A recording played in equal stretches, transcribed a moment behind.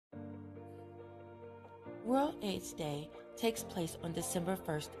World AIDS Day takes place on December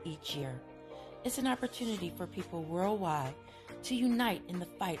 1st each year. It's an opportunity for people worldwide to unite in the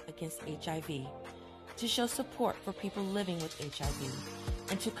fight against HIV, to show support for people living with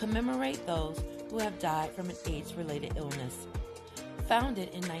HIV, and to commemorate those who have died from an AIDS-related illness. Founded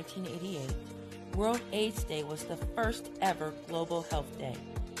in 1988, World AIDS Day was the first ever global health day.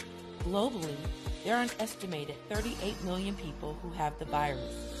 Globally, there are an estimated 38 million people who have the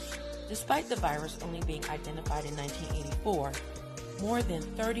virus. Despite the virus only being identified in 1984, more than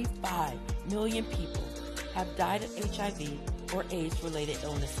 35 million people have died of HIV or AIDS-related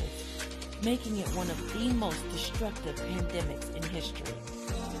illnesses, making it one of the most destructive pandemics in history.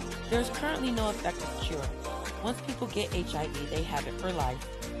 There's currently no effective cure. Once people get HIV, they have it for life.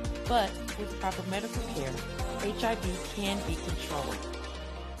 But with proper medical care, HIV can be controlled.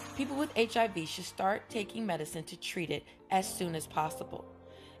 People with HIV should start taking medicine to treat it as soon as possible.